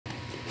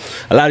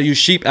A lot of you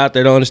sheep out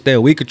there don't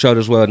understand we control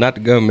this world, not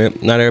the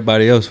government, not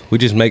everybody else. We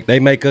just they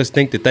make us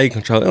think that they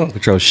control. They don't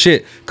control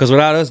shit. Cause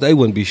without us, they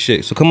wouldn't be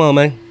shit. So come on,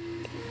 man. You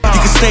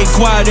can stay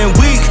quiet and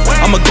weak.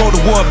 I'ma go to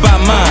war by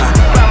mine.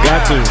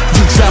 Got to.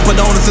 You trampled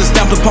owners and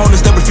stamped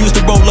opponents that refuse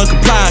to roll or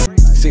comply.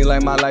 Seem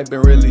like my life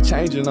been really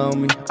changing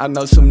on me. I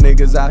know some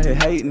niggas out here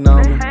hating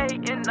on me.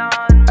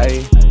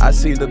 Ayy, I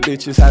see the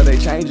bitches how they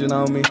changing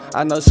on me.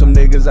 I know some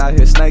niggas out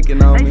here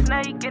snaking on me.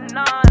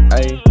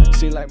 Ayy,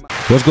 seem like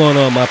What's going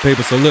on, my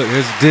people? So look,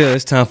 here's the deal.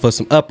 It's time for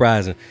some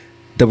uprising.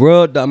 The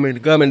world, I mean, the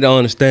government don't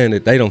understand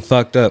that they done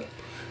fucked up.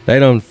 They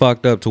done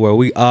fucked up to where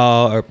we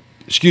all are,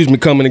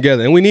 coming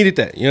together. And we needed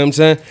that, you know what I'm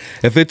saying?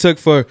 If it took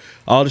for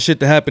all the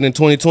shit to happen in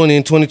 2020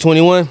 and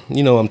 2021,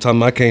 you know what I'm talking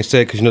about. I can't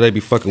say it because, you know, they be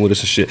fucking with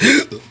us and shit.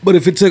 But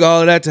if it took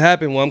all of that to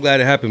happen, well, I'm glad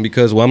it happened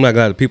because, well, I'm not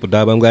glad the people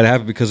died, but I'm glad it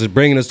happened because it's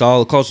bringing us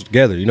all closer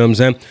together, you know what I'm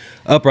saying?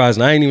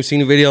 Uprising. I ain't even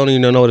seen the video. I don't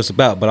even know what it's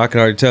about, but I can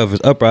already tell if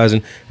it's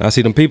uprising. I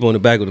see them people in the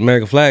back with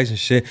American flags and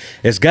shit.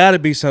 It's got to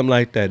be something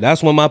like that.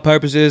 That's what my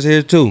purpose is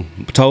here, too.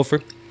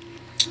 Topher.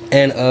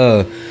 And,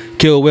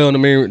 Kill Will, the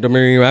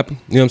Marine rapper. You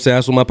know what I'm saying?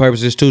 That's what my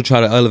purpose is too.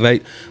 Try to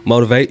elevate,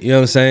 motivate, you know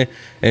what I'm saying?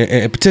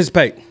 And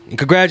participate and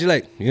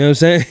congratulate. You know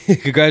what I'm saying?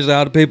 Congratulate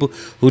all the people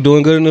who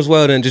doing good in this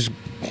world and just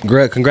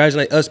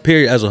congratulate us,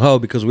 period, as a whole,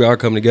 because we are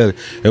coming together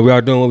and we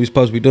are doing what we're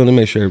supposed to be doing to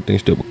make sure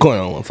everything's still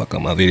recording. I don't want to fuck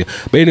up my video.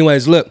 But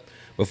anyways, look.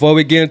 Before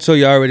we get into it,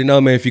 you already know,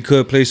 man, if you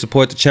could, please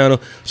support the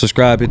channel.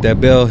 Subscribe, hit that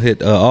bell,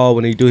 hit all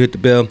when you do hit the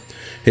bell.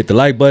 Hit the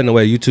like button, the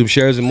way YouTube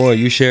shares it more.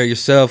 You share it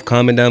yourself,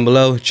 comment down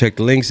below, check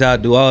the links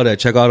out, do all that.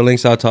 Check all the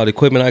links out to all the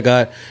equipment I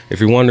got. If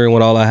you're wondering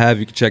what all I have,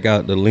 you can check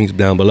out the links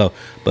down below.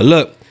 But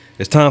look,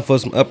 it's time for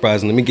some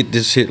uprising. Let me get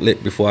this shit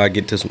lit before I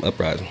get to some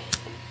uprising.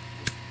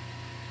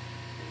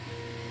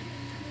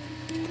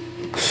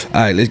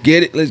 All right, let's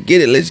get it, let's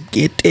get it, let's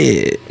get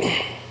it.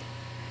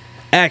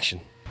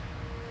 Action.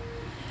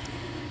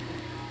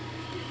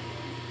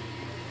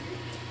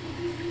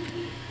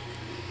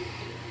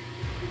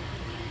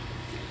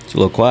 It's a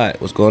little quiet.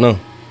 What's going on?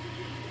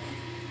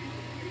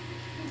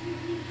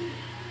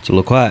 It's a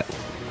little quiet.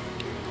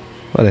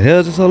 Why the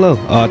hell is it so low?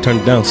 Oh, I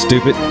turned it down,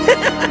 stupid.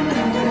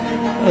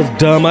 That was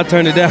dumb. I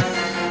turned it down.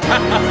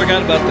 I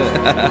forgot about that.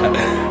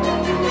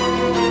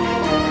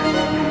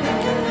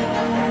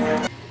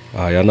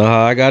 Oh, y'all know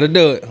how I gotta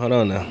do it. Hold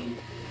on now.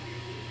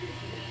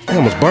 I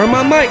almost burned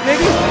my mic,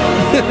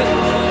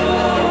 nigga.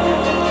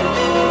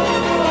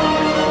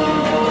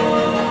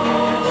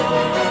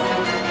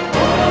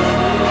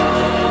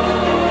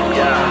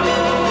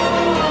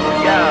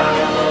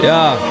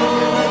 Yeah.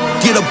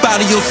 Get up out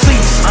of your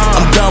seats.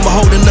 I'm done with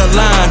holding the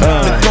line.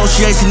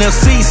 Negotiation will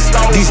cease.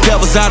 These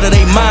devils out of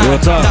their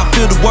mind. Now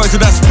feel the words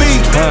that I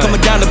speak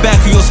coming down the back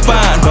of your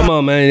spine. Come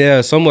on, man.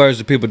 Yeah, some words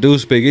that people do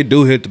speak, it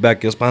do hit the back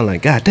of your spine.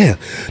 Like, God damn,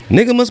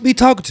 nigga must be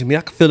talking to me.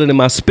 I can feel it in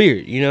my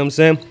spirit. You know what I'm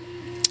saying?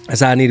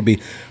 That's how I need to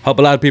be. Hope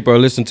a lot of people are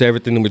listening to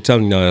everything that we're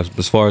telling you now,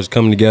 as far as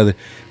coming together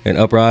and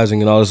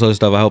uprising and all this other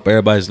stuff. I hope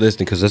everybody's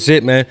listening, because that's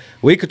it, man.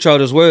 We control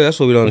this world.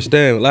 That's what we don't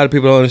understand. A lot of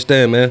people don't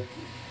understand, man.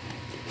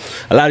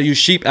 A lot of you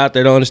sheep out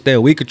there don't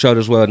understand we control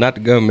this world, not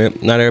the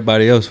government, not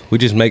everybody else. We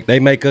just they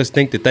make us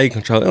think that they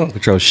control. They don't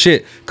control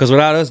shit. Cause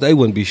without us, they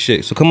wouldn't be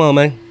shit. So come on,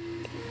 man.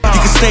 You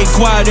can stay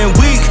quiet and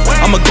weak.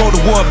 I'ma go to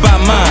war by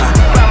mine.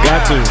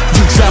 Got to.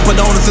 You trampled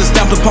owners and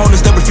stamped opponents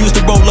that refuse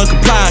to roll or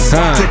comply.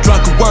 Your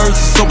drunken words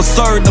are so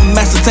absurd, I'm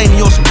ascertaining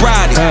your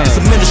sobriety. It's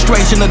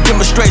administration, a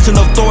demonstration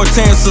of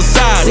authoritarian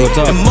society.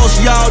 And most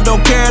of y'all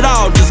don't care at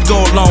all, just go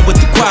along with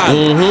the choir.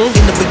 In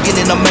the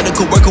beginning, a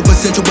medical worker was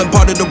essential and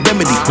part of the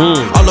remedy.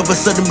 All of a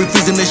sudden,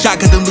 refusing the shot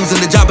because them losing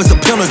the job is a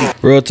penalty.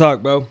 Real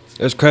talk, bro.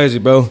 That's crazy,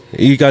 bro.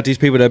 You got these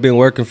people that been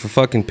working for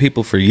fucking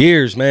people for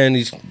years, man.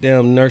 These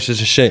damn nurses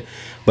and shit.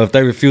 But if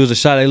they refuse a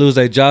shot, they lose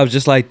their jobs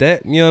just like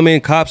that. You know what I mean?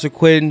 Cops are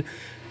quitting.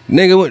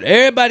 Nigga,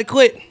 everybody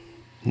quit.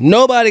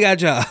 Nobody got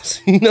jobs.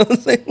 You know what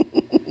I'm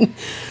saying?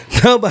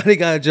 Nobody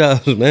got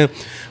jobs, man.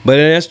 But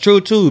that's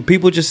true, too.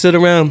 People just sit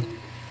around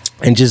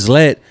and just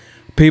let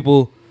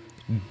people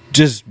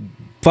just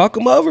fuck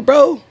them over,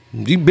 bro.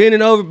 You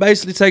bending over,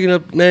 basically taking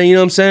up, man, you know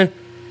what I'm saying?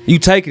 You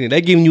taking it.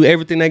 They giving you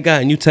everything they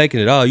got and you taking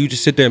it all. You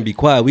just sit there and be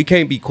quiet. We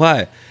can't be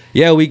quiet.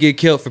 Yeah, we get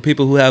killed for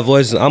people who have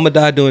voices. I'm going to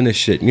die doing this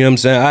shit. You know what I'm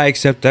saying? I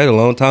accept that a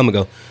long time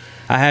ago.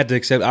 I had to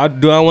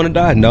accept. Do I want to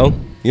die? No. You know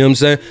what I'm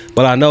saying?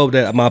 But I know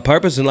that my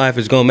purpose in life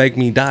is going to make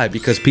me die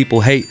because people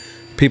hate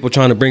people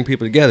trying to bring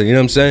people together. You know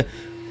what I'm saying?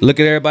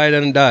 Look at everybody that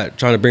done died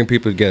trying to bring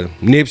people together.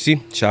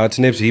 Nipsey. Shout out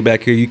to Nipsey. He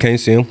back here. You can't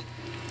see him.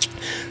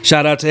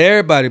 Shout out to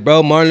everybody,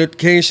 bro. Martin Luther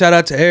King. Shout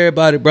out to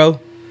everybody, bro.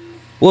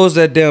 What was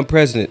that damn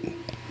president?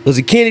 Was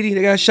it Kennedy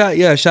that got shot?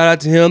 Yeah, shout out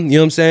to him. You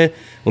know what I'm saying?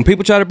 When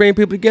people try to bring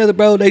people together,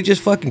 bro, they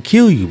just fucking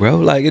kill you, bro.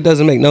 Like, it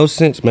doesn't make no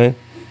sense, man.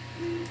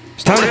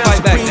 It's time to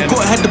fight back, man.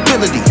 Court had the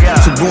ability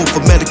to rule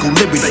for medical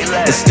liberty.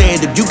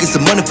 Instead, if you get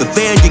some money for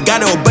fair, you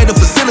gotta obey the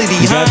facility.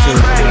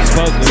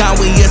 facility. Time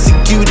we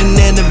executing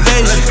an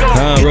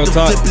invasion. Real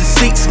talk. Flipping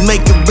seats,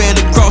 make it red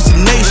across the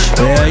nation.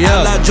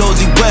 Yeah. Like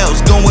Josie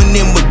Wells, going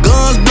in with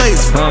guns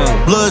blazing.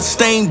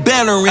 Blood-stained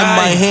banner in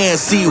my hand,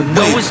 see you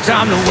wait. It's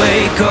time to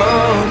wake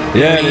up.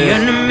 Yeah, the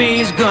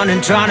enemy's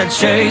gunning, trying to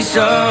chase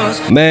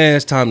us. Man,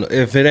 it's time to,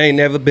 if it ain't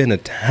never been a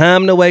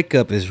time to wake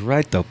up, it's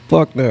right the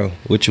fuck now.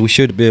 Which we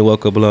should have been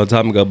woke up a long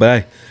time ago,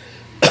 but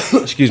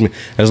hey, excuse me,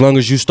 as long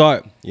as you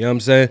start, you know what I'm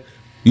saying?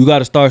 You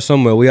gotta start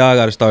somewhere. We all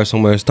gotta start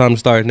somewhere. It's time to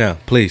start now,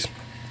 please.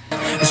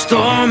 The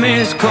storm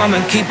is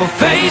coming, keep a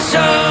face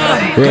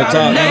up. Real Gotta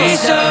talk.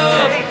 lace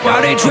up.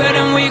 While they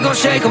treading, we gon'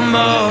 shake them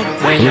up.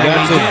 We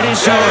got to.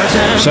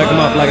 Shake them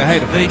up like a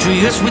hater.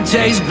 Patriots, we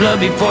taste blood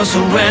before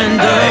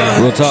surrender.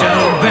 Real talk.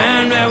 Shadow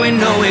band, that we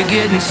know we're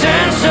getting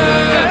censored.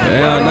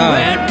 Hell no.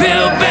 Red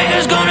pill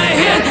bangers gonna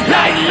hit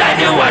like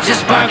lightning. Watch it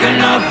sparking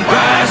up,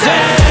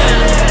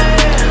 rising.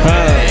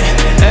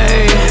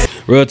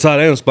 Real talk,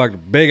 they done sparked a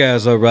big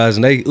ass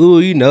uprising. They, ooh,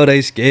 you know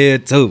they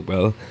scared too,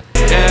 bro.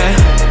 Yeah.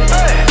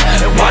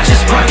 Watch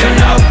it sparking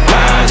up,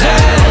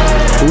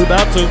 rising. We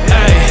about to.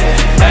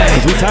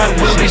 Cause we tired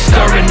of this shit.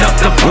 Stirring up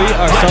the pot. We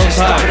are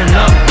so tired.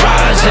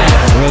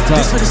 Real talk.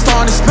 This with the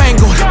star and the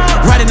spangled,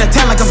 riding the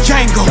town like I'm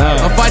Django.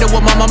 A fighter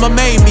what my mama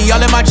made me,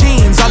 all in my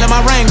jeans, all in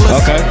my Wranglers.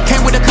 Okay.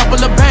 Came with a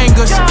couple of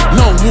bangers,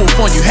 lone wolf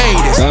on you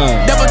haters.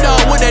 Never know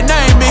what they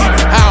name me,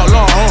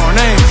 outlaw on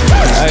names.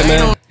 Hey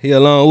man, he a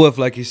lone wolf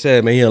like you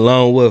said, man. He a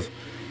lone wolf.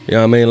 You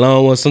know what I mean?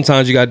 Lone wolf.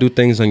 Sometimes you gotta do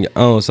things on your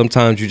own.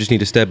 Sometimes you just need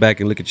to step back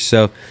and look at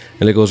yourself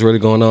and look what's really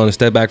going on and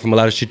step back from a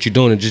lot of shit you're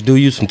doing and just do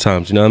you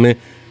sometimes. You know what I mean?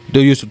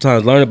 Do you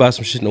sometimes. Learn about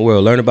some shit in the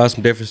world. Learn about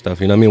some different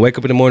stuff. You know what I mean? Wake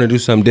up in the morning, do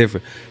something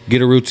different.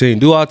 Get a routine.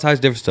 Do all types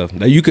of different stuff.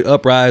 Now you could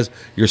uprise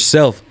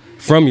yourself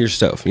from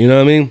yourself. You know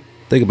what I mean?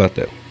 Think about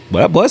that. But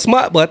that boy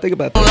smart, boy. Think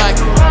about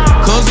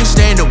that. Cause we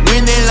stand up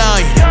when they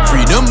lying.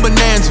 Freedom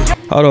bonanza.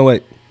 Hold on,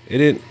 wait.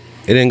 It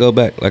didn't go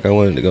back like I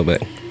wanted it to go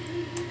back.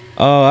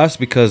 Oh, that's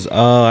because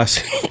I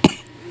see.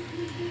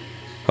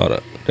 Hold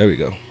up. There we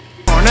go.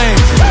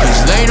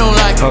 They don't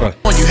like Hold on.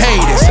 When you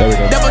haters. There we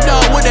go. Never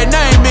know what they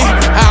name me.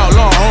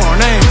 Outlaw on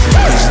names.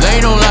 They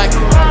don't like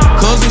it.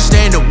 Cause we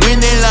stand up when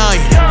they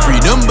lying.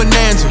 Freedom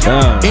bonanza.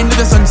 Into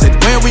the sunset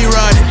where we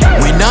riding.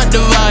 We not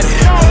divided.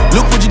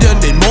 Look what you done,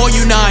 did more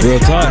united. Real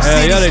talk.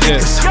 Hell yeah, they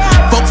did.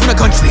 Folks from the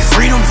country,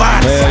 freedom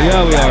fighters. Hell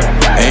yeah, we are.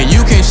 And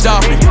you can't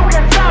stop me.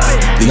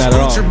 These Not at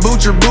all.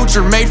 boots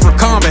are made for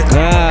combat.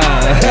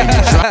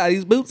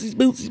 These boots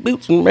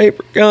are made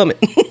for coming.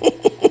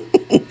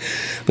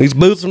 These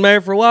boots are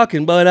made for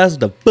walking, boy. That's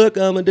the fuck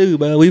I'ma do,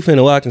 boy. We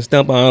finna walk and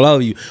stomp all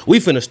over you. We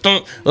finna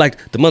stomp like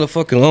the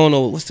motherfucking, I don't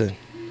know, what's the,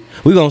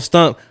 we gonna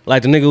stomp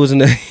like the nigga was in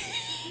the,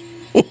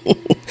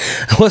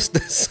 what's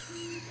this?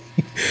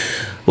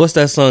 What's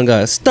that song,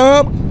 guys?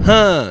 Stomp,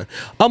 huh?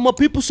 All my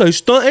people say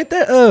stomp. Ain't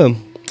that,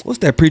 what's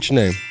that preacher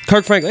name?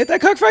 Kirk Franklin. Ain't that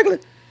Kirk Franklin?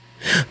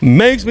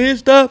 Makes me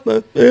stop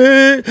my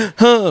head,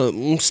 huh?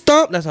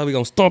 Stomp. That's how we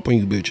gonna stomp on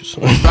you bitches.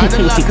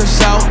 Riding like a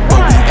south,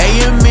 but we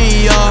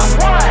A&me,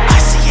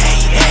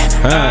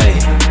 Hey,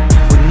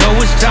 we know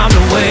it's time to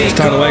wake up. It's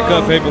time to wake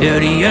up, people. Yeah,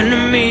 the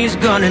enemy's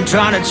gunning,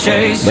 trying to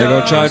chase us. They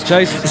gonna try to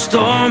chase us. The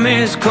storm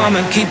is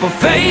coming, keep a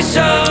face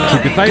up.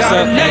 Keep your face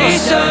up.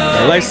 Lace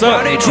up. Lace up.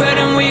 While they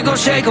treading, we gon'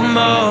 shake them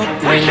up.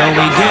 We know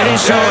we getting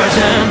short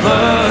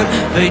tempered.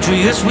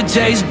 Patriots, we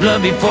taste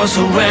blood before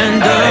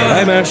surrender.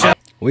 Hey, man.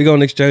 We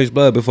gonna exchange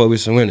blood before we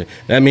surrender.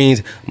 That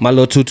means my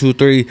little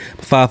 223,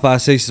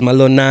 556, my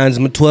little 9s,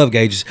 my 12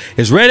 gauges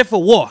is ready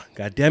for war.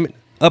 God damn it.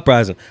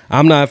 Uprising.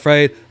 I'm not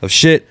afraid of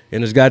shit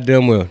in this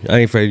goddamn world. I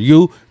ain't afraid of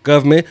you,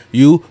 government,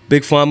 you,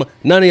 Big Pharma,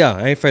 none of y'all.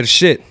 I ain't afraid of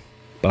shit.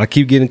 But I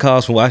keep getting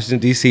calls from Washington,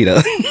 D.C. though.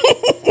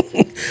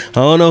 I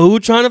don't know who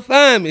trying to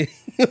find me,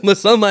 but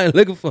somebody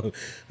looking for me.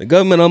 The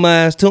government on my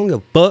ass too. Don't give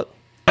a fuck.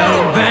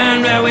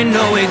 Band that we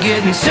know we're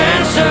getting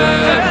censored.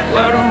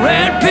 Well, the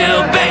red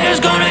pill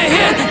banger's gonna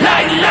hit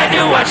like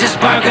lightning. Watch it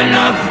sparking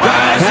up,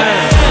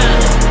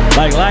 rising.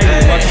 Like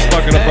lightning, watch it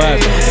sparking up,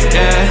 rising.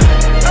 Yeah.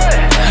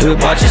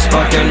 Watch it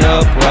sparking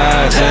up,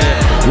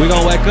 rising. We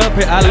gonna wake up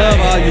here. I love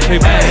all you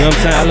people. You know what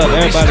I'm saying? I love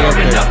everybody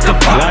up there.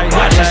 Black,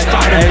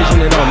 Asian,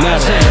 it don't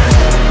matter.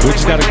 We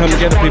just gotta come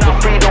together, people.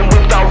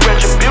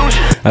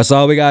 That's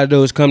all we gotta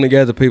do is come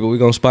together, people. We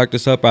gonna spark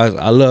this uprising.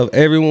 I love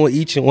everyone,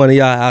 each and one of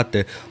y'all out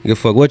there. I don't give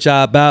a fuck what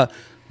y'all about,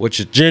 what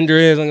your gender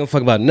is. I don't give a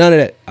fuck about none of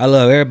that. I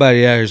love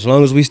everybody out here. As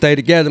long as we stay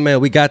together,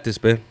 man, we got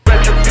this, man. I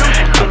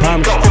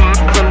promise you.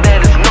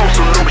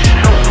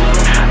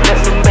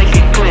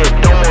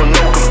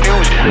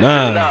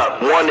 Nah.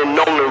 One and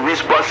only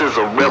response is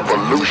a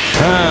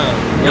revolution.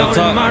 Yo,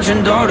 they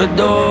marching door to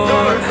door.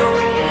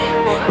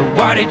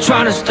 Why they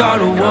trying to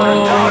start a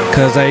war?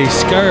 Cause they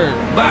scared.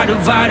 By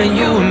dividing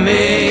you and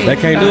me. They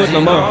can't do it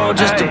no more.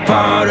 Just a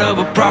part of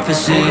a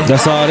prophecy.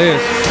 That's all it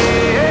is.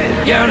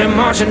 Yeah, they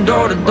marching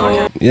door to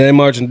door. Yeah, they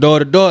marching door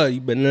to door. You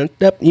better not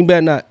step. You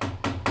better not.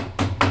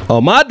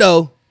 On my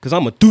door, cause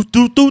I'm a through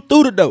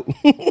the door.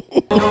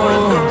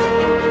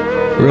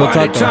 Real Why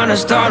talk. they trying to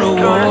start a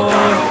war?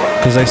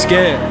 Cause they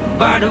scared.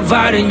 By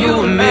dividing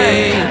you and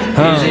me,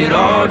 is it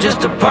all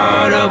just a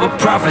part of a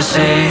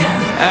prophecy?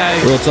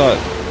 Ay. Real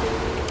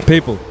talk.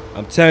 People,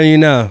 I'm telling you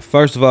now,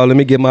 first of all, let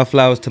me give my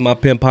flowers to my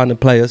pin partner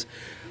players.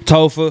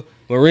 Topher,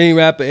 Marine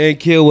Rapper, and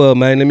Killwell,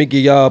 man. Let me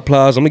give y'all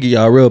applause. I'm gonna give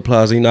y'all real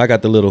applause. You know, I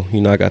got the little,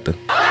 you know, I got the.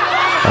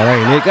 All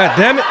right, Nick, God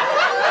damn it.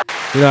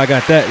 You know, I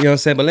got that, you know what I'm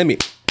saying? But let me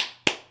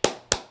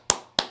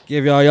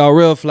give y'all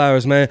real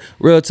flowers, man.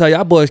 Real tell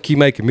y'all boys keep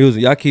making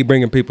music. Y'all keep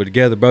bringing people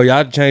together, bro.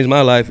 Y'all changed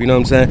my life, you know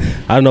what I'm saying?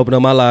 I done opened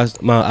up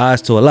my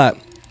eyes to a lot.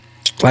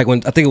 Like when,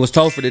 I think it was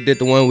Topher that did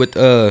the one with,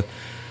 I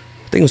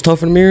think it was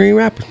Topher and the Marine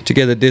Rapper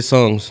together did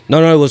songs.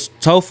 No, it was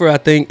Topher, I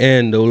think,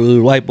 and the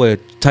little white boy,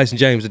 Tyson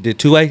James, that did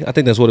 2A. I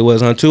think that's what it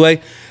was, huh?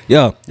 2A.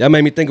 Yeah, that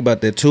made me think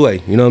about that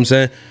 2A, you know what I'm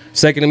saying?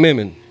 Second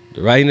Amendment,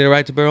 the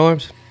right to bear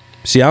arms.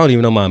 See, I don't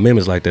even know my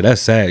amendments like that.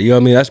 That's sad. You know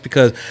what I mean? That's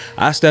because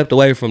I stepped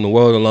away from the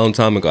world a long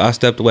time ago. I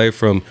stepped away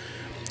from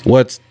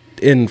what's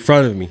in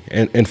front of me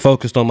and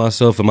focused on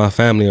myself and my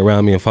family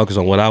around me and focused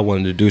on what I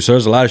wanted to do. So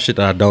there's a lot of shit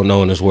that I don't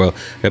know in this world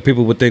that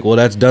people would think, well,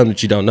 that's dumb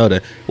that you don't know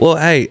that. Well,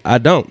 hey, I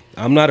don't.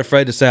 I'm not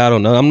afraid to say I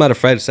don't know. I'm not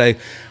afraid to say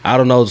I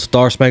don't know the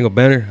Star Spangled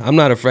Banner. I'm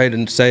not afraid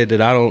to say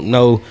that I don't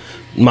know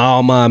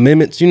all my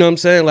amendments. You know what I'm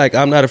saying? Like,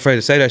 I'm not afraid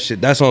to say that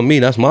shit. That's on me.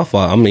 That's my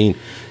fault. I mean,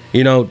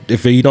 you know,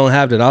 if you don't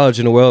have the knowledge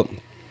in the world,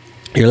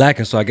 you're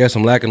lacking, so I guess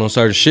I'm lacking on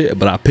certain shit,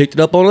 but I picked it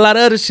up on a lot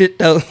of other shit,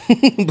 though.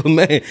 But,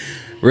 man,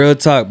 real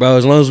talk, bro.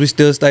 As long as we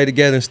still stay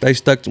together and stay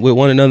stuck with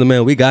one another,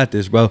 man, we got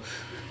this, bro.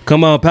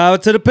 Come on, power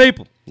to the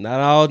people.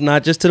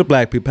 Not just to the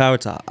black people. Power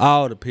to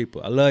all the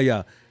people. I love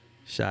y'all.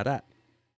 Shout out.